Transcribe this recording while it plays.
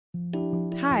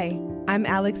Hi, I'm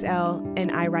Alex L., and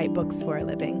I write books for a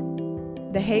living.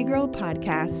 The Hey Girl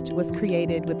podcast was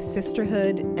created with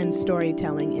sisterhood and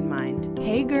storytelling in mind.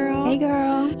 Hey girl. Hey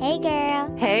girl. Hey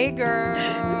girl. Hey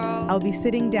girl. I'll be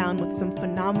sitting down with some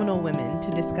phenomenal women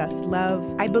to discuss love.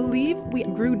 I believe we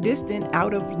grew distant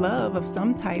out of love of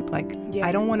some type, like,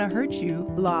 I don't want to hurt you.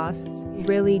 Loss.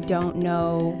 Really don't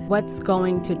know what's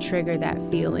going to trigger that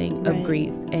feeling of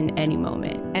grief in any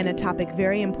moment. And a topic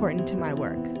very important to my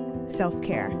work,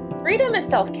 self-care. Freedom is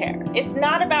self-care. It's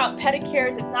not about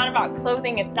pedicures. It's not about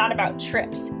clothing. It's not about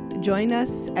trips. Join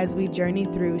us as we journey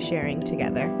through sharing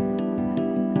together.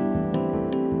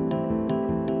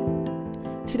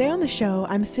 Today on the show,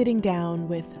 I'm sitting down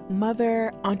with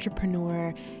mother,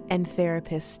 entrepreneur, and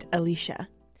therapist Alicia.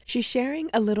 She's sharing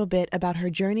a little bit about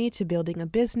her journey to building a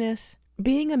business,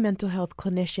 being a mental health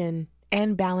clinician,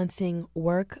 and balancing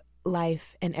work,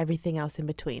 life, and everything else in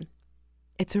between.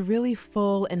 It's a really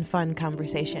full and fun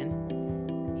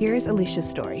conversation. Here's Alicia's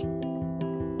story.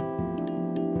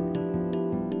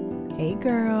 Hey,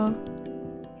 girl.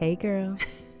 Hey, girl.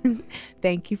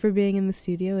 Thank you for being in the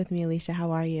studio with me, Alicia. How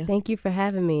are you? Thank you for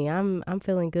having me. I'm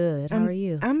feeling good. How are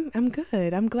you? I'm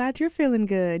good. I'm glad you're feeling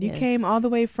good. You came all the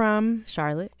way from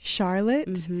Charlotte,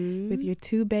 with your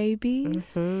two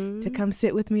babies to come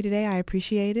sit with me today. I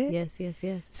appreciate it. Yes.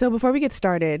 So before we get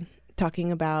started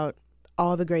talking about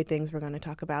all the great things we're going to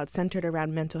talk about centered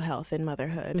around mental health and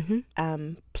motherhood,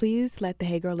 please let the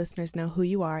Hey Girl listeners know who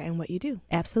you are and what you do.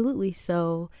 Absolutely.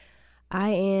 So I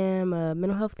am a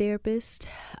mental health therapist,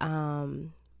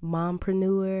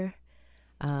 mompreneur,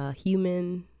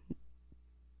 human,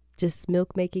 just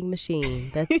milk-making machine.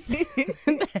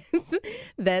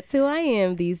 That's who I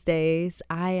am these days.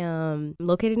 I am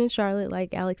located in Charlotte,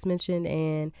 like Alex mentioned,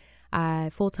 and I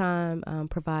full-time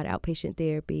provide outpatient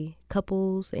therapy,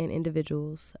 couples and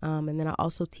individuals, and then I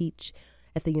also teach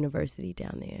at the university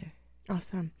down there.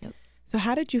 Awesome. Yep. So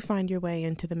how did you find your way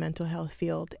into the mental health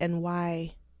field, and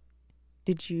why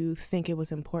did you think it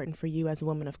was important for you as a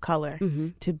woman of color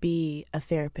to be a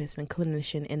therapist and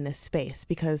clinician in this space?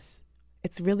 Because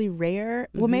it's really rare.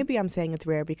 Well, maybe I'm saying it's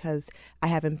rare because I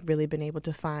haven't really been able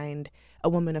to find a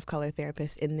woman of color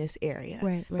therapist in this area.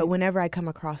 Right. But whenever I come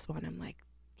across one, I'm like,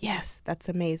 yes, that's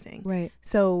amazing. Right.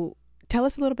 So tell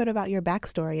us a little bit about your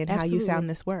backstory and how you found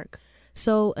this work.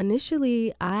 So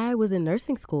initially, I was in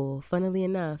nursing school, funnily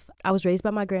enough. I was raised by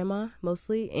my grandma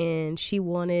mostly, and she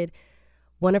wanted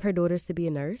one of her daughters to be a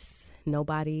nurse.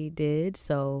 Nobody did,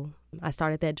 so I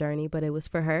started that journey, but it was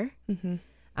for her.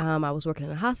 I was working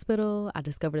in a hospital. I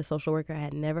discovered a social worker. I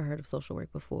had never heard of social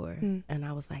work before. And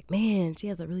I was like, man, she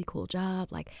has a really cool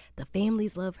job. Like, the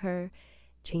families love her.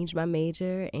 Changed my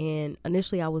major, and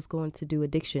initially I was going to do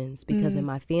addictions because in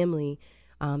my family,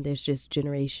 there's just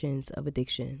generations of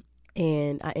addiction.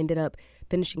 And I ended up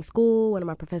finishing school. One of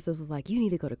my professors was like, you need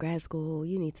to go to grad school.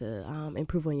 You need to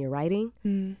improve on your writing.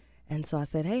 And so I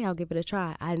said, hey, I'll give it a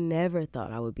try. I never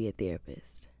thought I would be a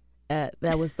therapist.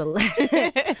 That was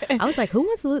I was like, who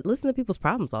wants to listen to people's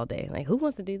problems all day? Like, who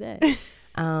wants to do that?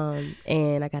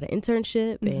 And I got an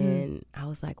internship, and I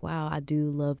was like, wow, I do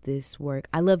love this work.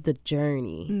 I love the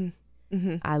journey.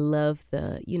 I love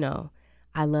the,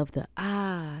 I love the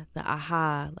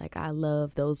aha. Like, I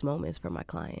love those moments for my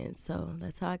clients. So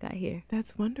that's how I got here.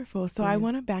 That's wonderful. So I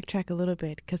want to backtrack a little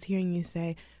bit, because hearing you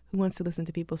say, who wants to listen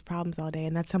to people's problems all day?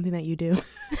 And that's something that you do.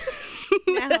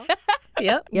 Now,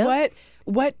 Yep.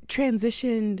 What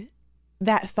transitioned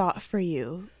that thought for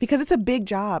you? Because it's a big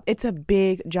job. It's a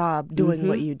big job doing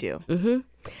what you do.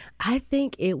 I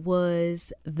think it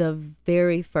was the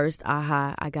very first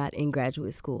aha I got in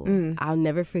graduate school. I'll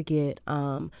never forget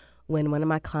when one of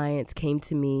my clients came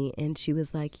to me and she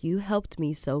was like, you helped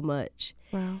me so much.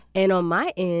 Wow. And on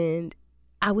my end,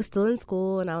 I was still in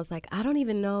school and I was like, I don't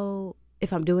even know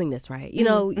if I'm doing this right. You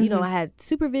know, I had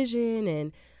supervision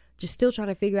and just still trying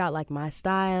to figure out like my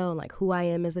style, like who I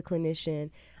am as a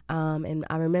clinician. And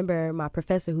I remember my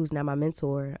professor, who's now my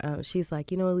mentor, she's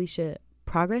like, Alicia,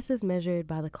 progress is measured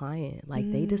by the client.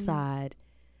 Like they decide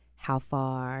how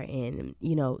far and,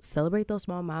 celebrate those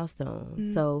small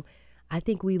milestones. So I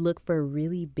think we look for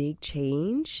really big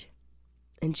change,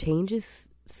 and change is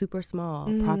super small.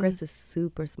 Progress is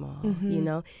super small.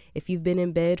 If you've been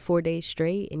in bed 4 days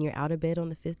straight and you're out of bed on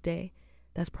the 5th day,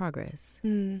 that's progress.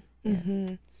 Yeah.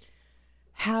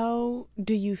 How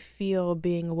do you feel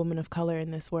being a woman of color in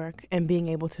this work and being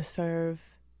able to serve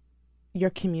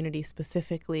your community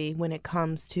specifically when it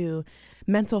comes to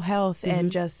mental health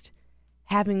and just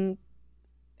having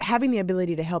the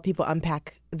ability to help people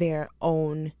unpack their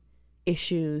own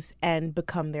issues and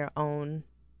become their own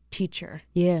teacher?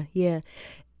 Yeah.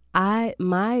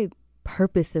 My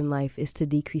purpose in life is to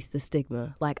decrease the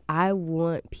stigma. Like, I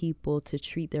want people to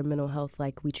treat their mental health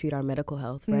like we treat our medical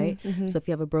health, right? So if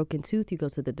you have a broken tooth, you go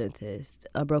to the dentist.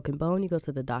 A broken bone, you go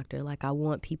to the doctor. Like, I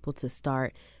want people to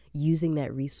start using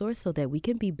that resource so that we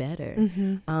can be better.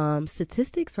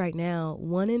 Statistics right now,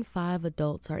 1 in 5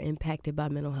 adults are impacted by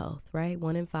mental health, right?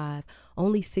 1 in 5.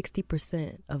 Only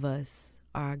 60% of us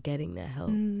are getting that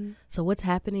help. So what's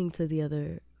happening to the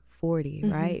other 40,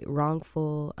 right?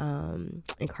 Wrongful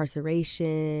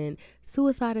incarceration,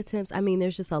 suicide attempts. I mean,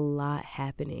 there's just a lot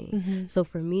happening. So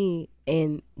for me,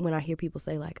 and when I hear people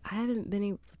say, like, I haven't been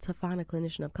able to find a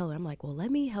clinician of color, I'm like, well, let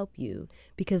me help you,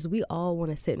 because we all want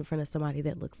to sit in front of somebody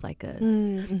that looks like us.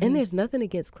 And there's nothing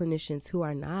against clinicians who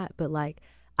are not, but like,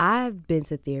 I've been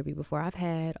to therapy before. I've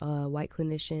had a white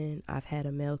clinician. I've had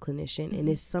a male clinician. And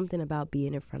it's something about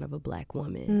being in front of a Black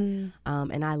woman.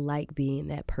 And I like being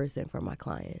that person for my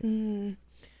clients.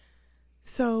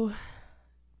 So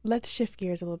let's shift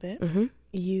gears a little bit.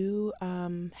 You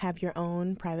have your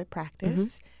own private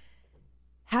practice.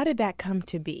 How did that come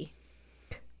to be?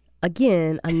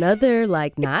 Again, another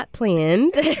like not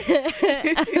planned.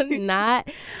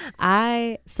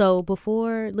 So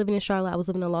before living in Charlotte, I was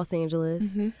living in Los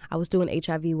Angeles. I was doing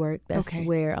HIV work. That's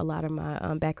where a lot of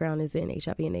my background is in,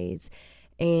 HIV and AIDS.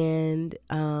 And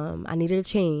I needed a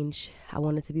change. I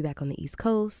wanted to be back on the East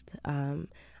Coast.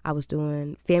 I was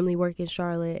doing family work in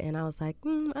Charlotte, and I was like,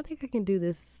 I think I can do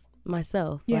this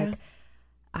myself. Like,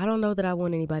 I don't know that I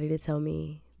want anybody to tell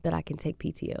me that I can take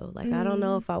PTO. Like, I don't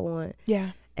know if I want.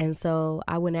 And so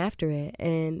I went after it.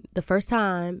 And the first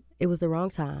time, it was the wrong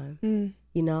time.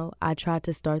 You know, I tried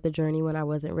to start the journey when I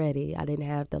wasn't ready. I didn't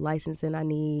have the licensing I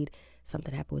need.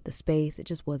 Something happened with the space. It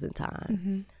just wasn't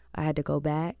time. I had to go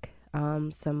back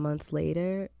some months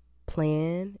later,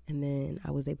 plan, and then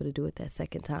I was able to do it that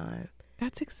second time.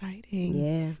 That's exciting.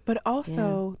 Yeah. But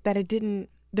also that it didn't,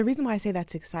 the reason why I say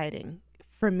that's exciting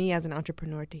for me as an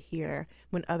entrepreneur to hear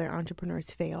when other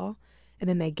entrepreneurs fail and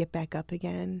then they get back up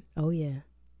again. Oh, yeah.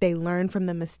 They learn from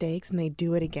the mistakes and they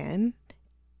do it again.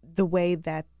 The way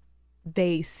that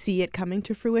they see it coming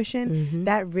to fruition,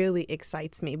 that really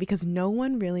excites me, because no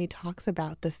one really talks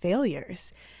about the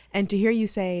failures. And to hear you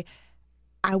say,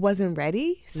 I wasn't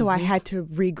ready, so I had to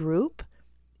regroup,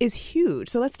 is huge.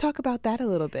 So let's talk about that a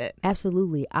little bit.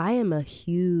 Absolutely. I am a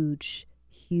huge,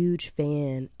 huge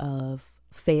fan of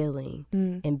failing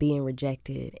and being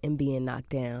rejected and being knocked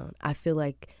down. I feel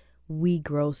like we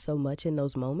grow so much in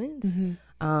those moments.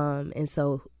 And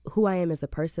so who I am as a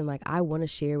person, like, I want to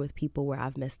share with people where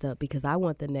I've messed up, because I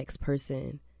want the next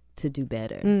person to do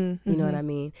better. You know what I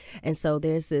mean? And so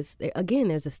there's a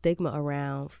stigma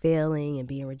around failing and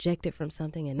being rejected from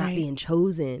something and not being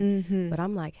chosen. But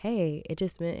I'm like, hey, it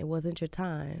just meant it wasn't your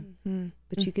time,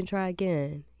 but you can try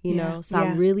again, you know? So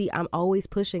I'm always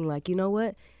pushing, like, you know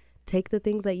what? Take the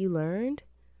things that you learned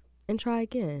and try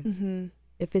again.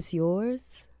 If it's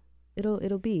yours,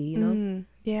 it'll be, you know?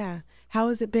 Yeah. How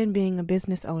has it been being a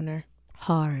business owner?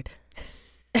 Hard.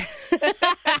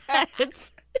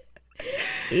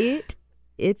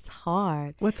 It's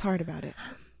hard. What's hard about it?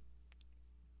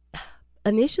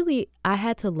 Initially, I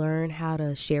had to learn how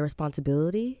to share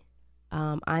responsibility.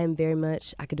 I am very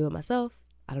much, I could do it myself.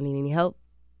 I don't need any help.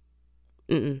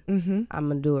 I'm going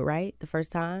to do it right the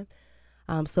first time.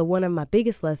 So one of my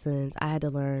biggest lessons I had to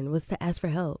learn was to ask for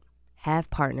help.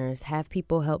 Have partners, have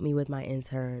people help me with my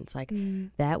interns. Like,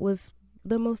 that was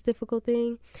the most difficult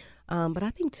thing. But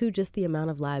I think, too, just the amount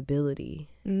of liability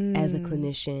as a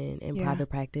clinician in private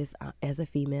practice as a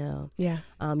female.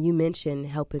 You mentioned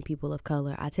helping people of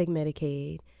color. I take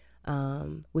Medicaid,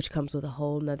 which comes with a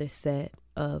whole nother set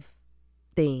of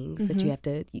things that you have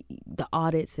to, the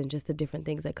audits and just the different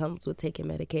things that comes with taking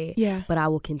Medicaid. But I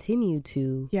will continue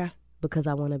to because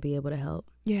I want to be able to help,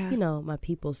 you know, my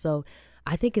people. So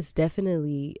I think it's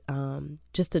definitely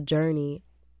just a journey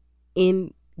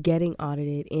in getting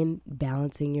audited, in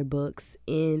balancing your books,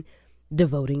 in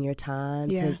devoting your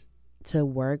time to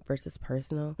work versus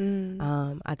personal.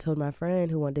 I told my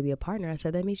friend who wanted to be a partner, I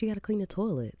said, that means you got to clean the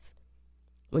toilets.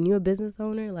 When you're a business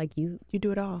owner, like you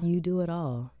do it all. You do it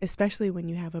all. Especially when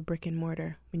you have a brick and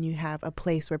mortar, when you have a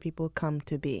place where people come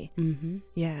to be.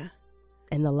 Yeah.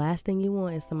 And the last thing you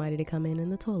want is somebody to come in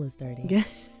and the toilet's dirty. Yeah.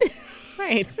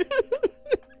 Right.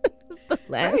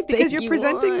 Right, because you're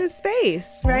presenting the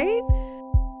space, right?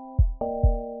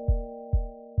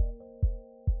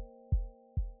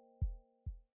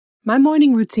 My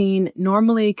morning routine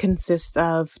normally consists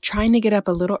of trying to get up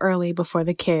a little early before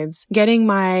the kids, getting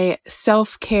my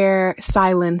self-care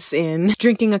silence in,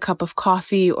 drinking a cup of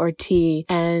coffee or tea,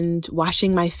 and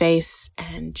washing my face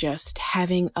and just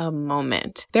having a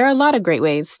moment. There are a lot of great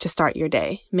ways to start your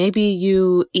day. Maybe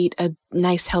you eat a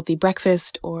nice healthy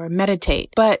breakfast or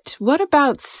meditate. But what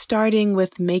about starting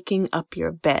with making up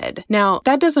your bed? Now,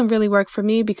 that doesn't really work for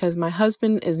me because my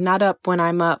husband is not up when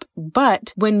I'm up.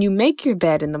 But when you make your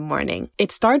bed in the morning,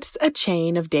 it starts a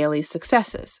chain of daily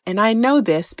successes. And I know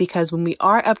this because when we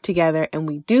are up together and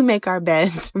we do make our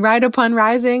beds right upon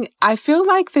rising, I feel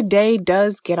like the day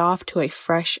does get off to a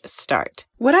fresh start.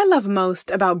 What I love most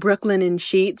about Brooklinen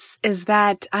sheets is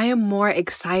that I am more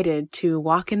excited to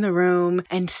walk in the room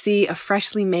and see a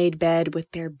freshly made bed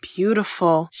with their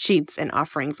beautiful sheets and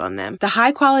offerings on them. The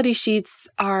high quality sheets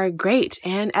are great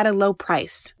and at a low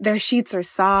price. Their sheets are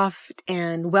soft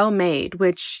and well made,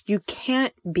 which you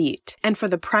can't beat. And for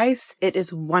the price, it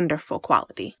is wonderful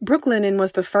quality. Brooklinen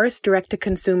was the first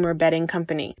direct-to-consumer bedding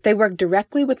company. They work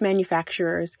directly with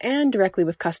manufacturers and directly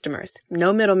with customers.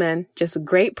 No middlemen, just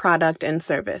great product and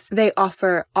service. They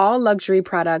offer all luxury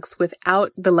products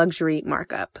without the luxury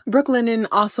markup. Brooklinen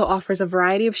also offers a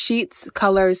variety of sheets,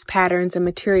 colors, patterns, and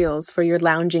materials for your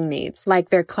lounging needs, like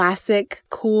their classic,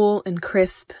 cool and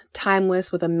crisp,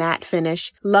 timeless with a matte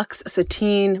finish, luxe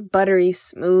sateen, buttery,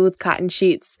 smooth cotton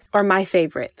sheets, or my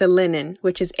favorite, the linen,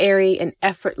 which is airy and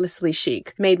effortlessly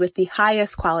chic, made with the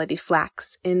highest quality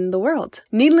flax in the world.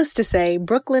 Needless to say,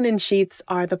 Brooklinen sheets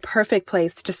are the perfect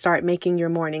place to start making your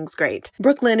mornings great.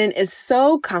 Brooklinen is so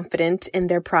confident in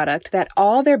their product that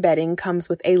all their bedding comes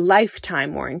with a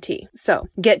lifetime warranty. So,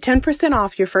 get 10%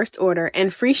 off your first order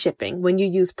and free shipping when you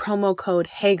use promo code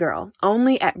HeyGirl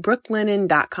only at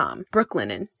brooklinen.com.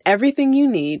 Brooklinen, everything you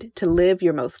need to live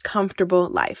your most comfortable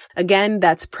life. Again,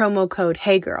 that's promo code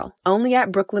HeyGirl only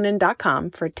at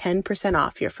brooklinen.com for 10%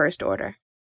 off your first order.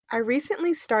 I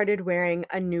recently started wearing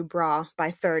a new bra by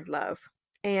Third Love,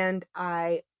 and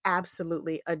I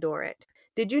absolutely adore it.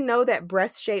 Did you know that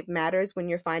breast shape matters when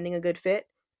you're finding a good fit?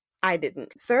 I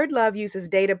didn't. Third Love uses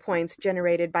data points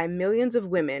generated by millions of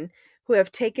women who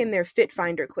have taken their Fit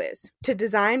Finder quiz to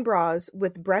design bras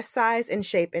with breast size and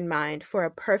shape in mind for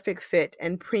a perfect fit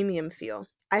and premium feel.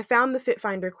 I found the Fit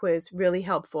Finder quiz really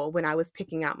helpful when I was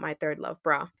picking out my Third Love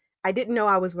bra. I didn't know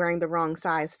I was wearing the wrong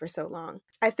size for so long.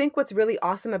 I think what's really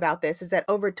awesome about this is that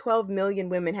over 12 million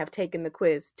women have taken the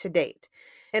quiz to date,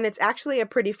 and it's actually a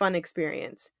pretty fun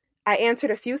experience. I answered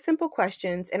a few simple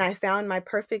questions and I found my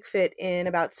perfect fit in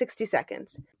about 60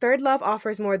 seconds. Third Love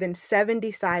offers more than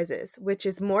 70 sizes, which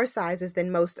is more sizes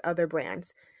than most other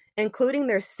brands, including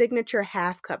their signature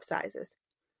half cup sizes.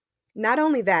 Not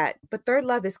only that, but Third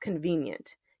Love is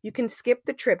convenient. You can skip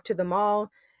the trip to the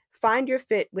mall, find your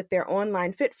fit with their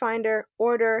online fit finder,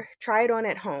 order, try it on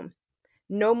at home.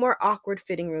 No more awkward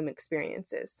fitting room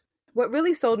experiences. What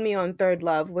really sold me on Third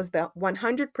Love was the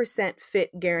 100%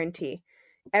 fit guarantee.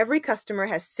 Every customer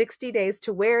has 60 days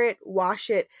to wear it, wash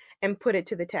it, and put it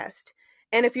to the test.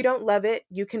 And if you don't love it,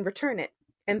 you can return it.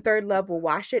 And Third Love will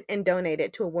wash it and donate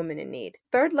it to a woman in need.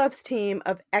 Third Love's team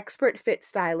of expert fit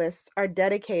stylists are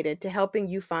dedicated to helping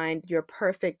you find your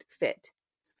perfect fit.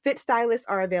 Fit stylists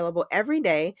are available every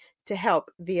day to help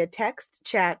via text,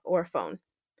 chat, or phone.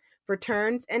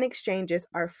 Returns and exchanges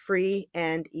are free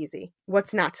and easy.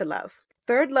 What's not to love?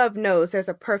 Third Love knows there's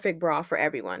a perfect bra for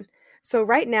everyone. So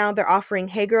right now, they're offering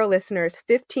Hey Girl listeners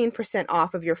 15%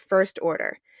 off of your first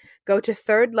order. Go to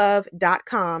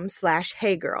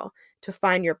thirdlove.com/heygirl to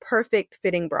find your perfect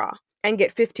fitting bra and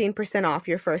get 15% off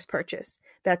your first purchase.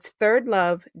 That's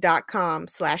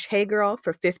thirdlove.com/heygirl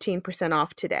for 15%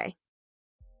 off today.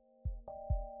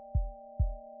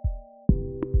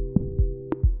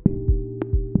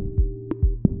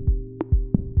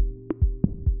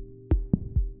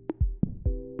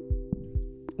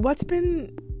 What's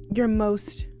been your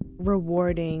most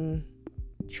rewarding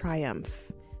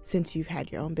triumph since you've had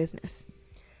your own business?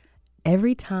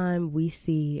 Every time we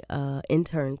see an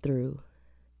intern through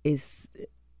it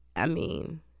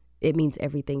means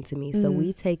everything to me. So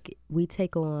we take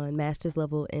on master's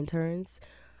level interns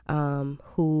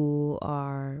who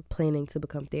are planning to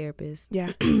become therapists.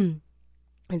 Yeah. And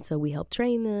so we help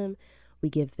train them. We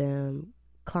give them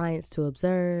clients to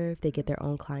observe. They get their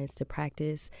own clients to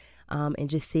practice. And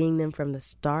just seeing them from the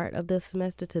start of the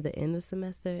semester to the end of the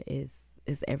semester is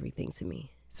everything to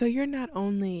me. So you're not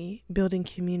only building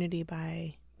community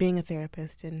by being a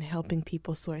therapist and helping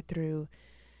people sort through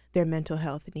their mental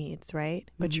health needs, right?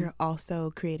 But you're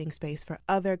also creating space for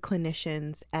other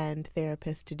clinicians and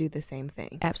therapists to do the same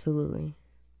thing. Absolutely.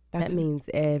 That means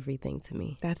everything to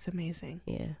me. That's amazing.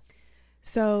 Yeah.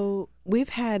 So we've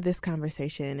had this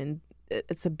conversation, and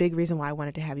it's a big reason why I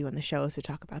wanted to have you on the show is to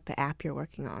talk about the app you're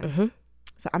working on. Mm-hmm.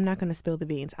 So I'm not going to spill the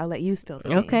beans. I'll let you spill the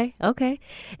beans. Okay.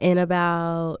 In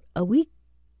about a week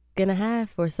and a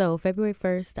half or so, February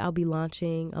 1st, I'll be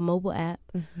launching a mobile app.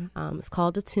 Mm-hmm. It's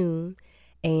called Attune,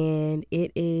 and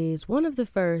it is one of the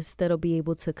first that'll be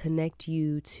able to connect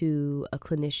you to a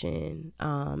clinician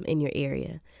in your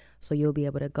area. So you'll be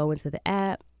able to go into the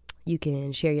app. You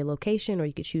can share your location, or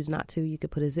you could choose not to. You could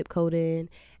put a zip code in,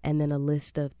 and then a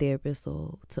list of therapists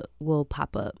will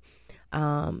pop up.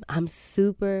 I'm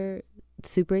super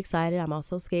excited. I'm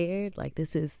also scared. Like,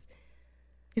 this is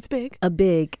it's big.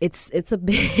 It's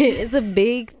a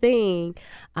big thing.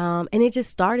 And it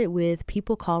just started with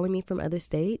people calling me from other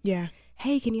states. Yeah.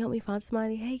 Hey, can you help me find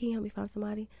somebody? Hey, can you help me find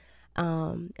somebody?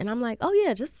 And I'm like, oh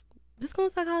yeah, just go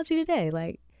on Psychology Today.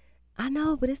 Like, I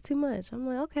know, but it's too much. I'm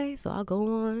like, okay. So I'll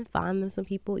go on, find them some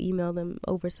people, email them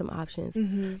over some options.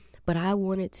 Mm-hmm. But I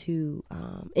wanted to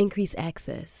increase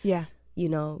access. Yeah. You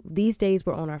know, these days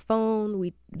we're on our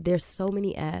phone. There's so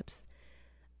many apps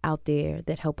out there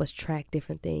that help us track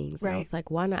different things. Right. And I was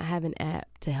like, why not have an app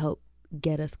to help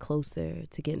get us closer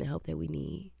to getting the help that we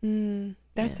need?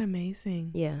 That's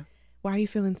amazing. Yeah. Why are you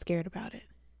feeling scared about it?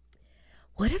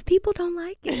 What if people don't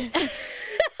like it?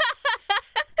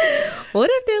 What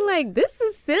if they're like, this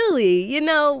is silly?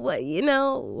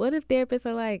 What if therapists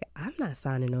are like, I'm not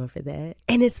signing on for that?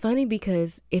 And it's funny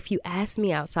because if you ask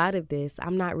me outside of this, I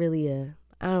don't really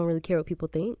care what people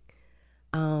think.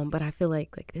 But I feel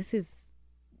like this is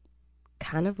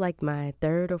kind of like my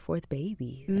third or fourth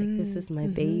baby. Like, this is my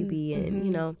baby.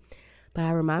 And, but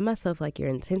I remind myself, like, your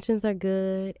intentions are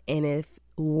good. And if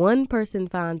one person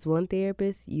finds one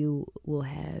therapist, you will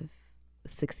have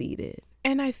succeeded.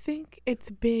 And I think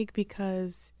it's big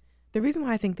because the reason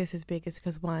why I think this is big is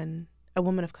because, one, a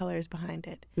woman of color is behind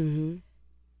it. Mm-hmm.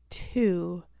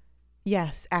 Two,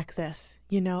 yes, access.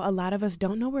 A lot of us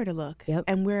don't know where to look. Yep.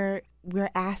 And we're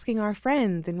asking our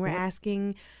friends, and we're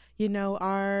asking,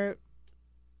 our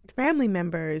family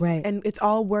members. Right. And it's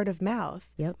all word of mouth.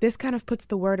 Yep. This kind of puts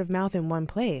the word of mouth in one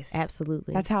place.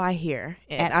 Absolutely. That's how I hear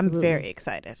it. Absolutely. I'm very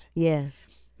excited. Yeah.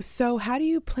 So how do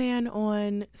you plan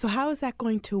how is that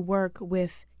going to work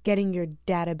with getting your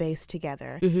database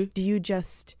together? Mm-hmm. Do you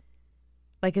just,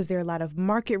 is there a lot of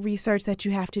market research that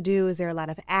you have to do? Is there a lot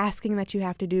of asking that you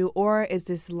have to do? Or is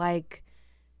this like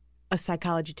a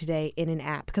Psychology Today in an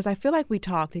app? Because I feel like we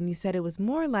talked and you said it was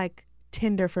more like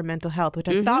Tinder for mental health, which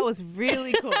I thought was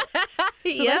really cool.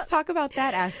 So let's talk about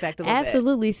that aspect a little bit.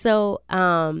 Absolutely. So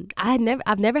I've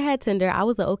never had Tinder. I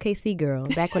was an OKC girl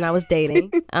back when I was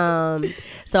dating.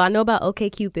 So I know about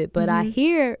OkCupid, but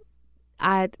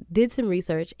I did some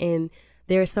research, and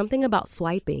there's something about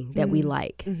swiping that we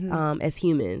like as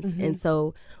humans. And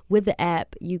so with the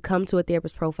app, you come to a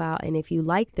therapist profile, and if you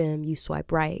like them, you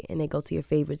swipe right and they go to your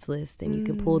favorites list, and you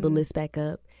can pull the list back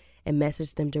up and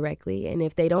message them directly. And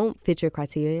if they don't fit your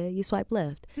criteria, you swipe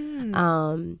left.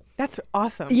 That's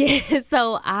awesome. Yeah.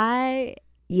 So I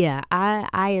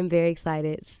am very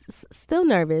excited. Still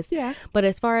nervous. Yeah. But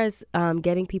as far as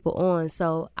getting people on,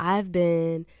 so I've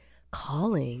been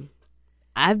calling.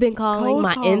 Cold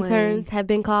My calling. interns have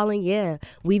been calling. Yeah.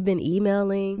 We've been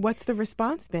emailing. What's the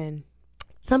response been?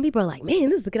 Some people are like, man,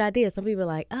 this is a good idea. Some people are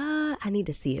like, I need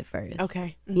to see it first.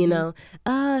 Okay.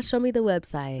 Show me the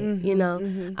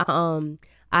website.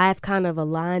 I've kind of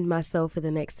aligned myself for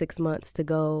the next 6 months to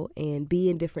go and be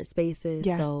in different spaces.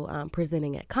 Yeah. So I'm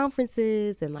presenting at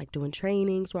conferences and like doing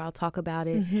trainings where I'll talk about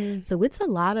it. So it's a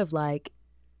lot of like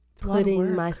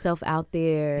putting myself out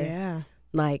there. Yeah.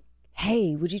 Like,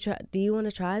 hey, do you want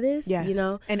to try this? Yes.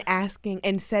 And asking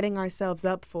and setting ourselves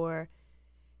up for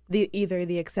either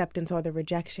the acceptance or the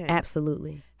rejection.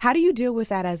 Absolutely. How do you deal with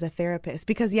that as a therapist?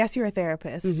 Because yes, you're a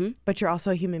therapist, but you're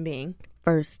also a human being.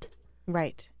 First.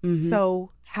 Right.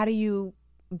 So how do you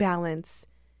balance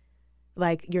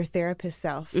like your therapist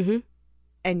self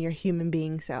and your human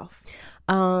being self?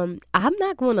 I'm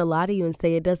not going to lie to you and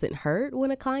say it doesn't hurt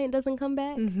when a client doesn't come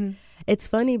back. It's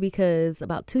funny because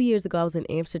about 2 years ago, I was in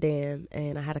Amsterdam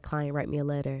and I had a client write me a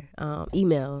letter,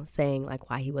 email saying like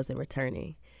why he wasn't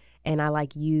returning. And I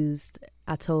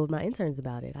told my interns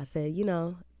about it. I said,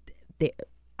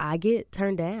 I get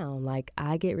turned down, like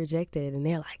I get rejected. And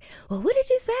they're like, well, what did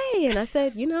you say? And I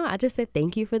said, I just said,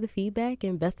 thank you for the feedback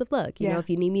and best of luck. You know, if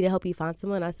you need me to help you find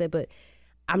someone, I said, but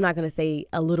I'm not going to say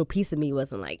a little piece of me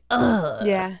wasn't like, ugh.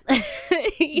 Yeah.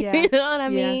 You know what I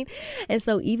mean? And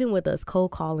so even with us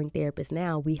cold calling therapists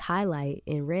now, we highlight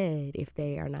in red if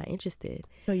they are not interested.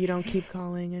 So you don't keep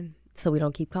calling So we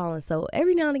don't keep calling. So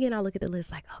every now and again, I look at the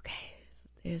list like, okay,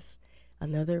 there's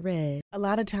another red. A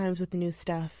lot of times with the new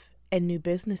stuff, and new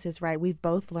businesses, right? We've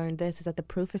both learned this, is that the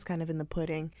proof is kind of in the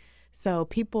pudding. So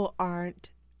people aren't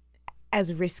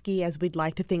as risky as we'd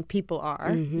like to think people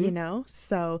are, you know?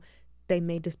 So they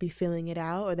may just be feeling it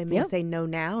out, or they may say no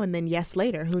now and then yes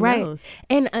later. Who knows?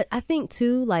 And I think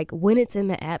too, like when it's in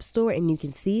the app store and you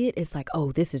can see it, it's like,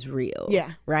 oh, this is real.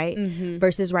 Yeah. Right?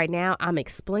 Versus right now, I'm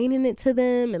explaining it to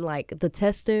them, and like the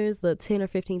testers, the 10 or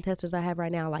 15 testers I have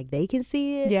right now, like they can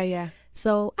see it. Yeah.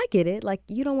 So I get it. Like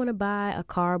you don't want to buy a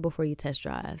car before you test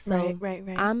drive. So right.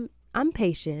 I'm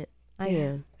patient. I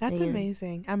am. That's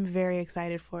amazing. I'm very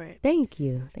excited for it. Thank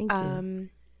you.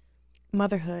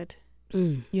 Motherhood.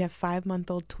 You have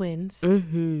 5-month-old twins,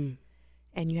 and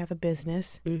you have a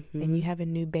business, and you have a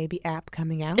new baby app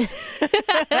coming out.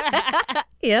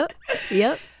 Yep.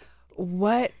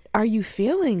 What are you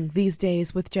feeling these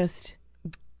days with just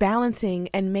balancing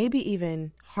and maybe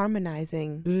even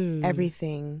harmonizing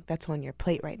everything that's on your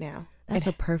plate right now? That's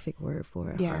a perfect word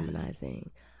for it, harmonizing.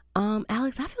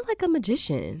 Alex, I feel like a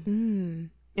magician.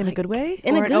 In a good way?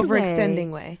 In or a good an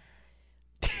overextending way?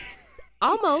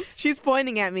 Almost. She's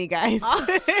pointing at me, guys.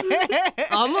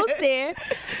 Almost there.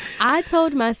 I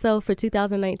told myself for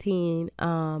 2019,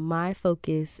 my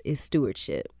focus is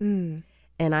stewardship. And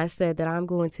I said that I'm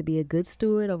going to be a good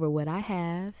steward over what I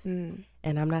have, and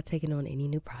I'm not taking on any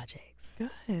new projects.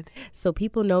 Good. So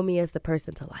people know me as the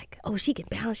person to like, oh, she can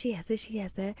balance, she has this, she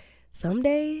has that. Some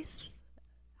days,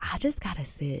 I just got to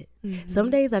sit. Some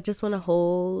days I just want to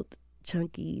hold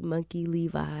Chunky, Monkey,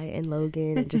 Levi, and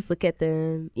Logan and just look at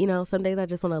them. You know, some days I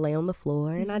just want to lay on the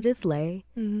floor and I just lay.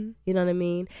 You know what I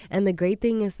mean? And the great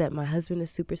thing is that my husband is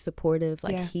super supportive.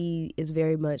 Like he is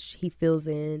very much, he fills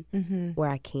in where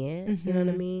I can't. You know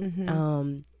what I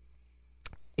mean?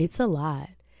 It's a lot.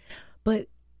 But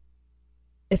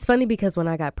it's funny because when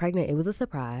I got pregnant, it was a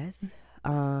surprise.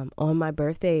 On my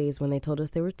birthdays when they told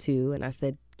us there were 2, and I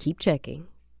said, keep checking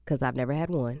because I've never had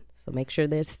one. So make sure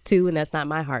there's 2 and that's not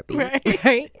my heartbeat.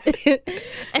 Right?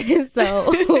 And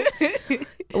so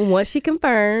once she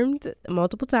confirmed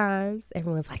multiple times,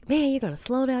 everyone's like, man, you're going to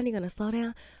slow down. You're going to slow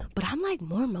down. But I'm like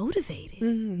more motivated.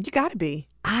 You got to be.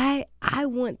 I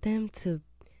want them to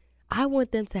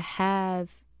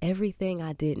have everything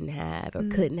I didn't have or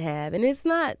couldn't have. And it's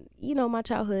not, you know, my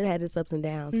childhood had its ups and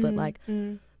downs, but like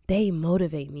they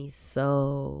motivate me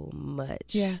so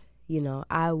much. Yeah. You know,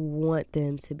 I want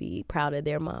them to be proud of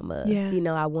their mama. Yeah. You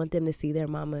know, I want them to see their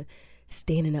mama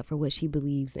standing up for what she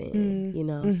believes in, you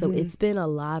know. So it's been a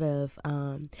lot of,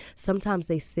 sometimes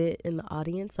they sit in the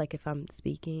audience, like if I'm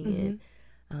speaking,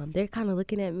 and they're kind of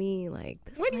looking at me like,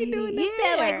 this what lady, are you doing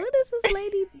there? Like, what is this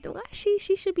lady? Why she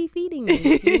should be feeding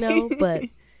me, you know? But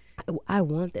I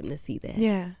want them to see that.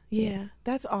 Yeah.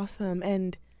 That's awesome.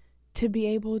 And to be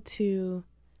able to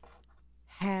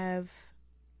have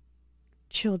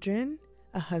children,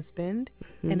 a husband,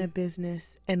 and a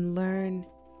business, and learn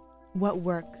what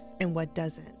works and what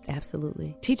doesn't.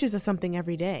 Absolutely. Teaches us something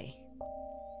every day.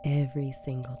 Every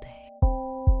single day.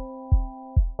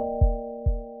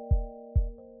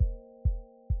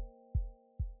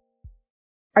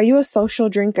 Are you a social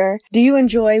drinker? Do you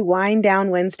enjoy wind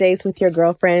down Wednesdays with your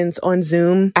girlfriends on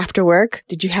Zoom after work?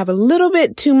 Did you have a little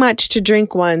bit too much to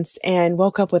drink once and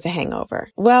woke up with a hangover?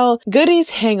 Well, Goody's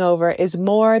Hangover is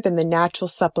more than the natural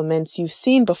supplements you've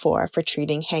seen before for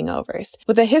treating hangovers.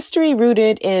 With a history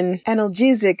rooted in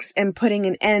analgesics and putting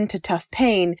an end to tough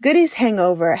pain, Goody's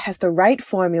Hangover has the right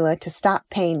formula to stop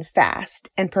pain fast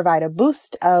and provide a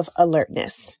boost of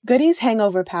alertness. Goody's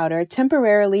Hangover Powder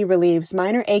temporarily relieves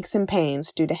minor aches and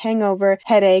pains due to hangover,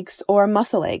 headaches, or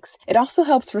muscle aches. It also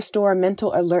helps restore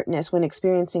mental alertness when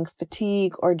experiencing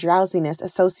fatigue or drowsiness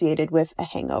associated with a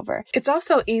hangover. It's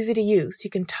also easy to use. You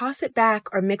can toss it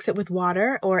back or mix it with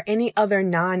water or any other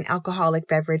non-alcoholic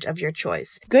beverage of your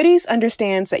choice. Goody's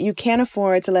understands that you can't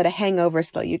afford to let a hangover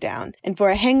slow you down. And for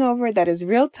a hangover that is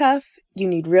real tough, you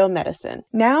need real medicine.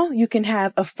 Now you can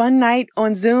have a fun night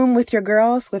on Zoom with your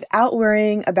girls without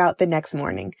worrying about the next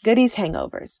morning. Goody's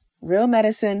Hangovers. Real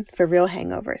medicine for real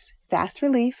hangovers. Fast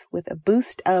relief with a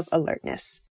boost of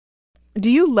alertness.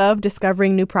 Do you love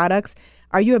discovering new products?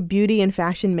 Are you a beauty and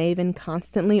fashion maven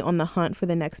constantly on the hunt for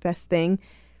the next best thing?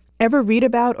 Ever read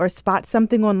about or spot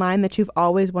something online that you've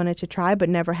always wanted to try but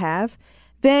never have?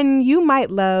 Then you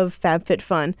might love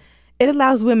FabFitFun. It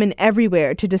allows women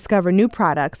everywhere to discover new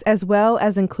products as well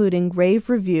as including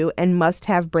rave review and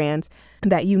must-have brands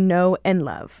that you know and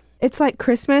love. It's like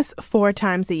Christmas 4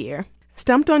 times a year.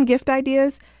 Stumped on gift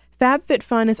ideas?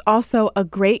 FabFitFun is also a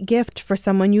great gift for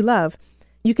someone you love.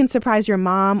 You can surprise your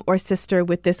mom or sister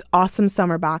with this awesome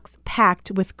summer box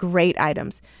packed with great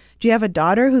items. Do you have a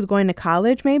daughter who's going to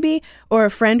college maybe? Or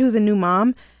a friend who's a new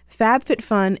mom?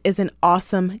 FabFitFun is an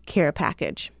awesome care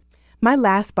package. My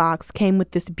last box came with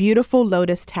this beautiful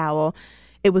lotus towel.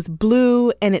 It was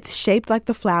blue and it's shaped like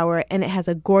the flower and it has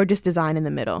a gorgeous design in the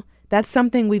middle. That's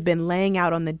something we've been laying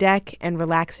out on the deck and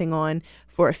relaxing on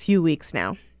for a few weeks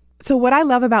now. So what I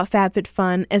love about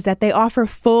FabFitFun is that they offer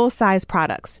full-size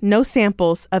products, no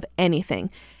samples of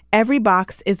anything. Every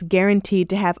box is guaranteed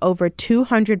to have over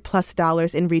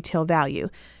 $200+ in retail value.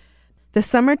 The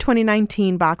summer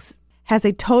 2019 box has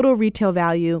a total retail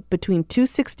value between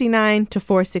 $269 to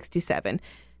 $467.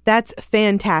 That's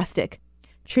fantastic.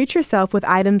 Treat yourself with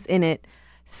items in it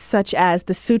such as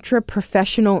the Sutra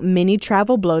Professional Mini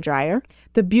Travel Blow Dryer,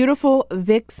 the beautiful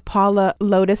Vicks Paula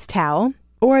Lotus Towel,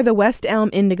 or the West Elm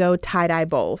Indigo Tie-Dye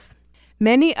Bowls.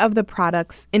 Many of the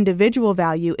products' individual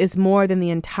value is more than the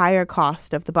entire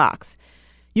cost of the box.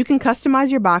 You can customize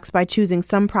your box by choosing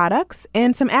some products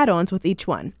and some add-ons with each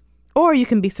one. Or you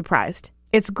can be surprised.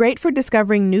 It's great for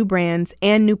discovering new brands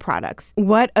and new products.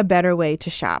 What a better way to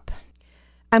shop.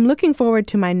 I'm looking forward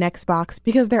to my next box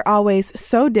because they're always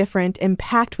so different and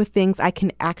packed with things I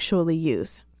can actually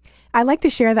use. I like to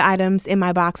share the items in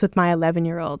my box with my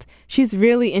 11-year-old. She's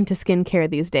really into skincare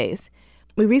these days.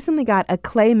 We recently got a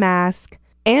clay mask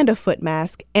and a foot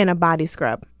mask and a body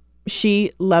scrub.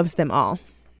 She loves them all.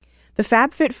 The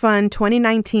FabFitFun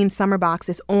 2019 summer box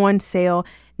is on sale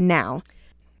now.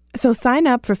 So sign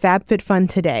up for FabFitFun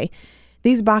today.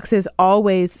 These boxes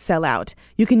always sell out.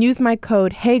 You can use my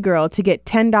code HeyGirl to get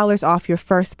 $10 off your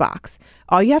first box.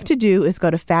 All you have to do is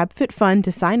go to FabFitFun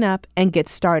to sign up and get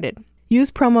started. Use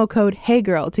promo code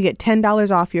HeyGirl to get $10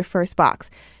 off your first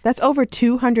box. That's over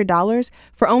 $200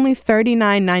 for only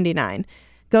 $39.99.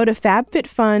 Go to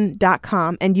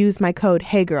fabfitfun.com and use my code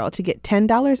HeyGirl to get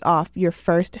 $10 off your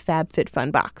first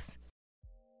FabFitFun box.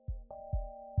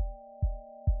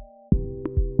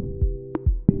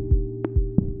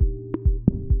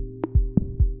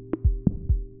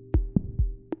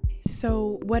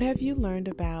 So what have you learned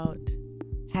about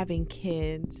having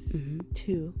kids,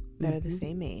 two that are the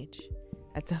same age?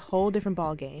 That's a whole different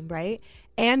ball game, right?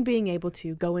 And being able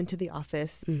to go into the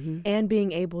office and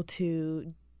being able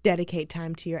to dedicate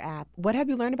time to your app. What have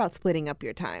you learned about splitting up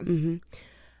your time?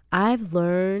 I've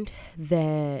learned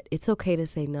that it's okay to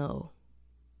say no.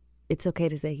 It's okay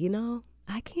to say,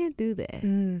 I can't do that.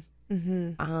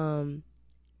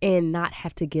 And not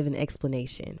have to give an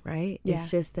explanation, right? Yeah.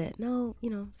 It's just that, no,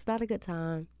 it's not a good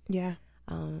time. Yeah.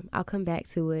 I'll come back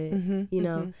to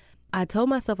it. I told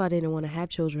myself I didn't want to have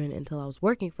children until I was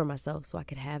working for myself so I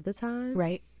could have the time.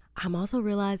 Right. I'm also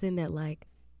realizing that,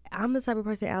 I'm the type of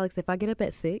person, Alex, if I get up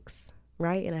at 6,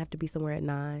 right, and I have to be somewhere at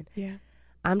 9,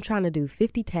 I'm trying to do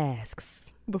 50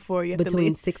 tasks before you have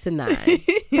between to 6 and 9.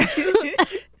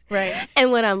 Right.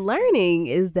 And what I'm learning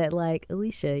is that,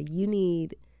 Alicia, you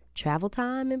need travel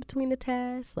time in between the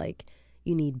tasks.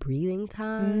 You need breathing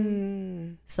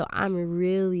time. So I'm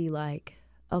really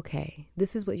okay,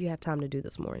 this is what you have time to do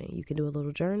this morning. You can do a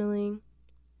little journaling.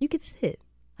 You could sit.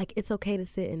 It's okay to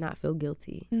sit and not feel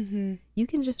guilty. You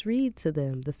can just read to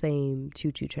them the same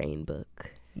Choo Choo Train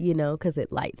book, because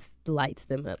it lights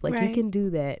them up. Right. You can do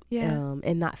that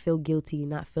and not feel guilty,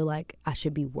 not feel like I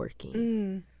should be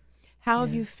working. How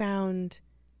have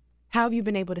you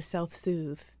been able to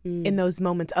self-soothe in those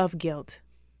moments of guilt,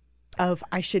 of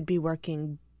I should be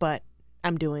working, but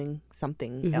I'm doing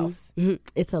something else?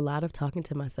 It's a lot of talking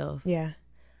to myself. Yeah.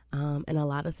 And a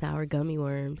lot of sour gummy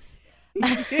worms.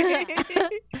 I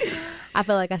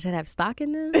feel like I should have stock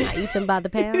in them. I eat them by the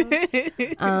pound.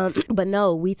 But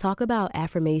no, we talk about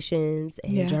affirmations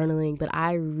and journaling, but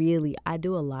I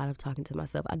do a lot of talking to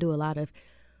myself. I do a lot of,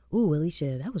 ooh,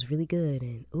 Alicia, that was really good.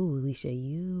 And ooh, Alicia,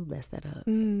 you messed that up.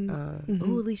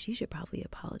 Ooh, Alicia, you should probably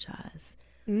apologize.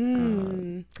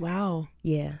 Wow.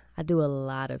 Yeah, I do a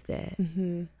lot of that.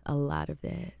 A lot of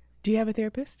that. Do you have a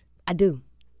therapist? I do.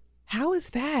 How is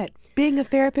that? Being a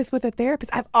therapist with a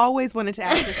therapist? I've always wanted to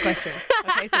ask this question.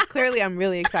 Okay, so clearly I'm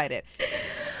really excited.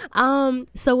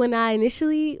 So when I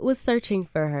initially was searching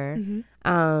for her,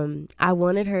 I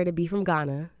wanted her to be from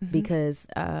Ghana because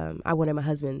I wanted my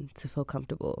husband to feel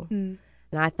comfortable. And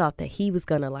I thought that he was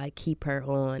going to keep her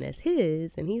on as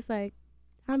his. And he's like,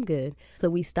 I'm good. So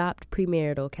we stopped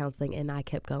premarital counseling and I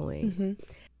kept going.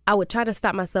 I would try to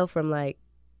stop myself from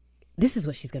this is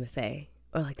what she's going to say.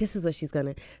 Or this is what she's going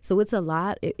to. So it's a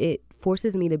lot. It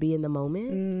forces me to be in the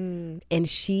moment. And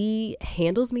she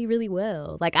handles me really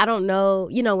well. I don't know.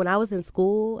 When I was in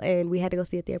school and we had to go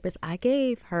see a therapist, I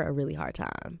gave her a really hard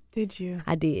time. Did you?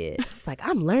 I did. It's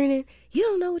I'm learning. You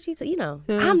don't know what you say.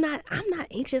 I'm not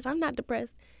anxious. I'm not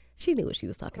depressed. She knew what she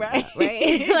was talking about, right?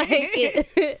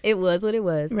 It was what it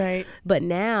was. Right. But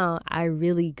now I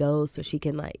really go so she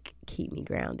can keep me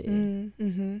grounded.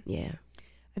 Yeah.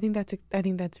 I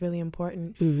think that's really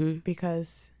important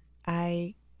because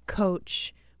I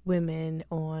coach women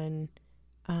on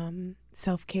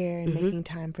self-care and making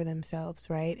time for themselves,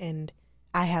 right? And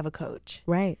I have a coach.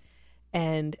 Right.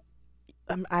 And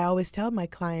I always tell my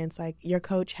clients, like, your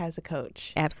coach has a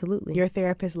coach. Absolutely. Your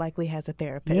therapist likely has a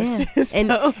therapist.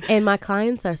 Yeah. And my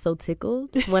clients are so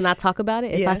tickled when I talk about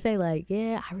it. If I say, like,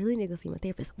 I really need to go see my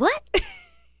therapist. What?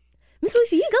 Miss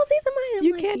Alicia, you go see somebody? I'm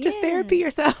you can't just therapy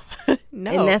yourself.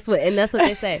 No. And that's what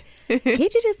they say. Can't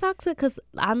you just talk to? Because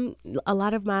a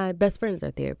lot of my best friends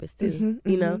are therapists too.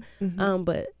 You know,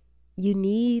 but you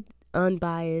need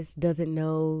unbiased, doesn't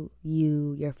know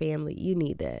you, your family. You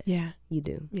need that. Yeah, you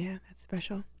do. Yeah, that's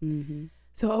special.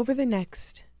 So over the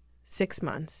next 6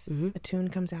 months, Attune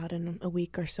comes out in a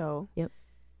week or so. Yep.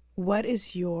 What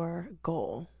is your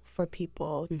goal for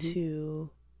people to?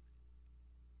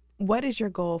 What is your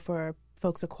goal for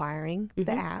folks acquiring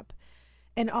the app?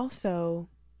 And also,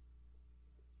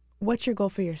 what's your goal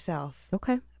for yourself?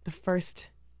 Okay. The first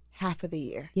half of the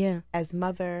year. Yeah. As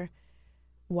mother,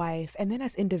 wife, and then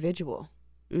as individual.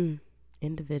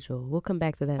 Individual. We'll come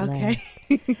back to that last.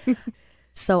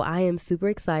 So I am super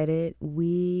excited.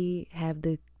 We have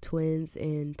the twins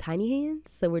in tiny hands,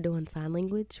 so we're doing sign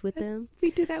language with them.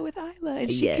 We do that with Isla,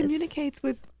 and she communicates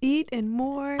with Eat and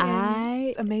More. And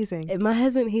it's amazing. And my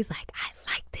husband, he's like, I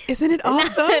like this. Isn't it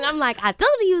awesome? And I'm like, I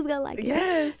told you he was gonna like it.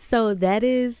 Yes. So that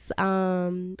is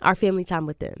our family time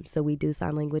with them. So we do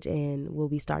sign language, and we'll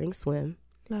be starting swim.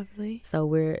 Lovely.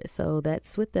 So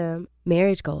that's with them.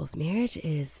 Marriage goals. Marriage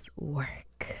is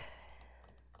work.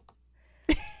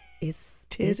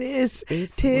 Tis is.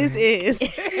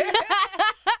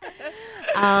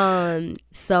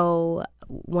 So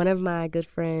one of my good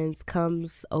friends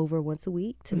comes over once a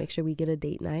week to make sure we get a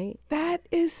date night. That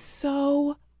is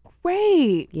so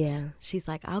great. Yeah. She's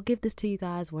like, I'll give this to you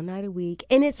guys one night a week.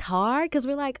 And it's hard because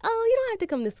we're like, oh, you don't have to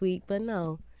come this week. But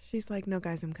no. She's like, no,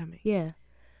 guys, I'm coming. Yeah.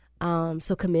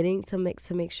 So committing to make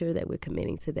sure that we're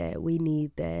committing to that. We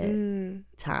need that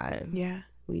time. Yeah.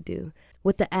 We do.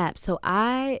 With the app. So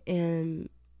I am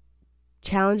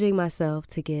challenging myself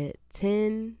to get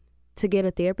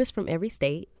a therapist from every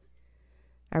state.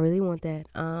 I really want that.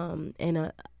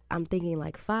 And I'm thinking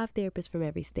like 5 therapists from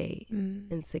every state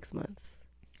in 6 months.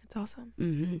 That's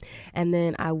awesome. And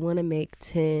then I want to make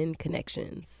 10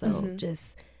 connections. So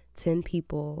just 10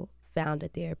 people found a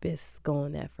therapist go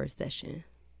on that first session.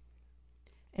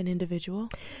 An individual?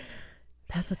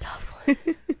 That's a tough one.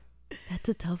 That's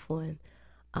a tough one.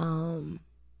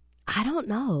 I don't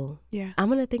know. Yeah. I'm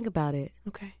going to think about it.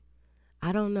 Okay.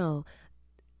 I don't know.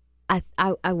 I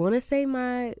want to say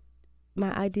my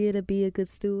idea to be a good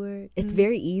steward. It's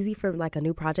very easy for like a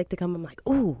new project to come. I'm like,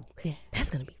 ooh, that's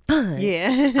going to be fun.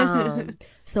 Yeah.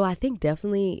 So I think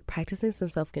definitely practicing some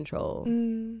self-control.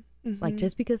 Like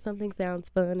just because something sounds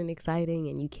fun and exciting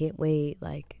and you can't wait,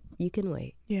 like you can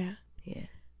wait. Yeah. Yeah.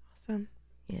 Awesome.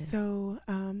 Yeah. So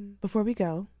before we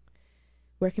go,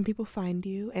 where can people find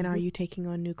you? And are you taking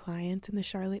on new clients in the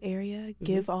Charlotte area?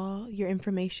 Give all your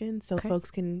information so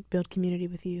folks can build community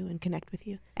with you and connect with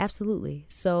you. Absolutely.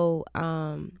 So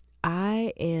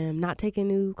I am not taking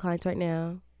new clients right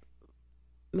now,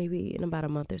 maybe in about a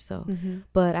month or so.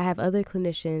 But I have other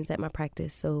clinicians at my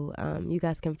practice. So you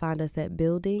guys can find us at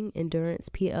Building Endurance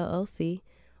PLLC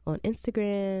on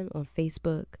Instagram, on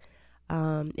Facebook.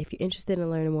 If you're interested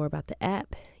in learning more about the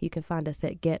app, you can find us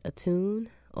at Get Attune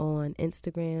on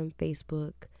Instagram,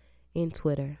 Facebook, and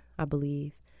Twitter, I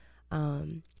believe.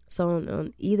 So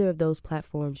on either of those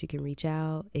platforms, you can reach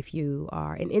out. If you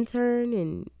are an intern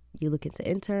and you're looking to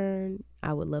intern,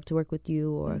 I would love to work with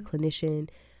you, or a clinician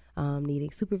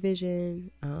needing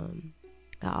supervision.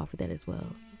 I offer that as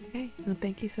well. Okay. Well,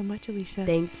 thank you so much, Alicia.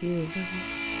 Thank you.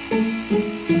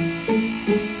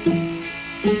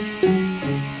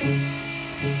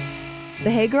 The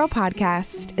Hey Girl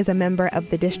podcast is a member of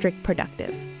the District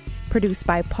Productive, produced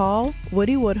by Paul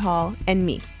Woody Woodhall and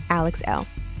me, Alex L.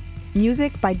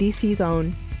 Music by DC's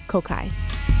own Kokai.